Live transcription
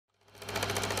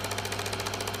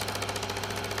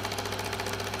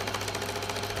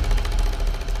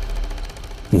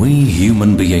We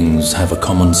human beings have a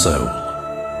common soul.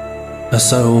 A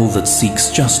soul that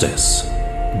seeks justice,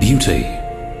 beauty,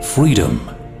 freedom,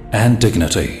 and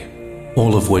dignity,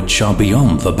 all of which are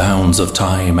beyond the bounds of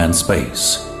time and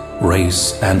space,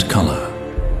 race and color.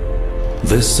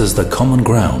 This is the common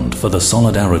ground for the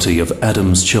solidarity of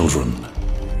Adam's children.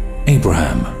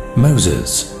 Abraham,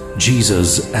 Moses,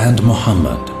 Jesus, and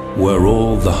Muhammad were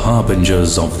all the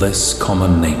harbingers of this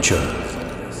common nature.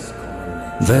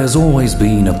 There's always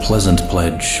been a pleasant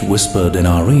pledge whispered in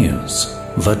our ears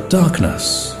that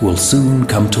darkness will soon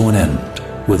come to an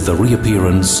end with the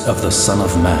reappearance of the Son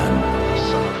of Man.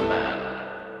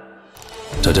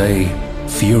 Today,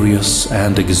 furious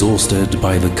and exhausted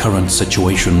by the current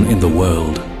situation in the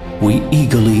world, we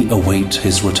eagerly await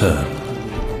his return.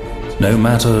 No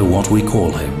matter what we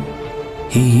call him,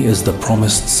 he is the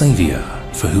promised Savior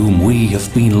for whom we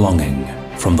have been longing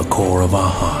from the core of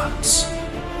our hearts.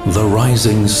 The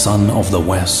rising sun of the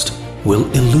West will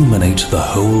illuminate the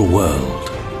whole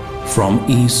world, from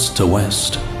east to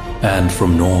west and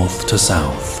from north to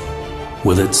south.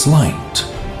 With its light,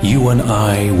 you and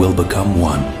I will become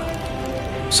one.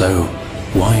 So,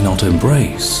 why not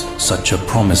embrace such a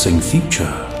promising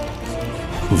future?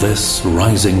 This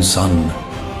rising sun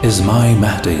is my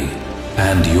Mahdi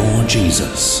and your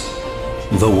Jesus.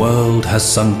 The world has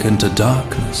sunk into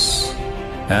darkness,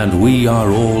 and we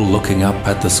are all looking up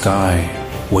at the sky,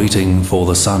 waiting for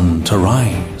the sun to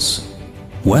rise.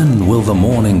 When will the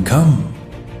morning come?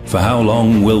 For how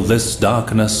long will this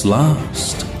darkness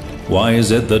last? Why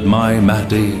is it that my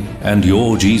Mahdi and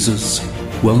your Jesus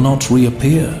will not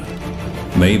reappear?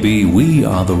 Maybe we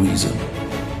are the reason.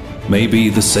 Maybe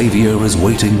the Savior is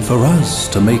waiting for us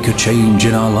to make a change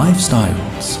in our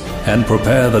lifestyles and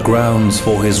prepare the grounds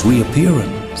for his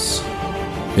reappearance.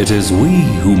 It is we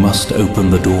who must open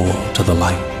the door to the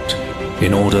light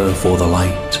in order for the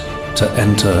light to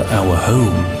enter our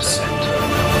homes.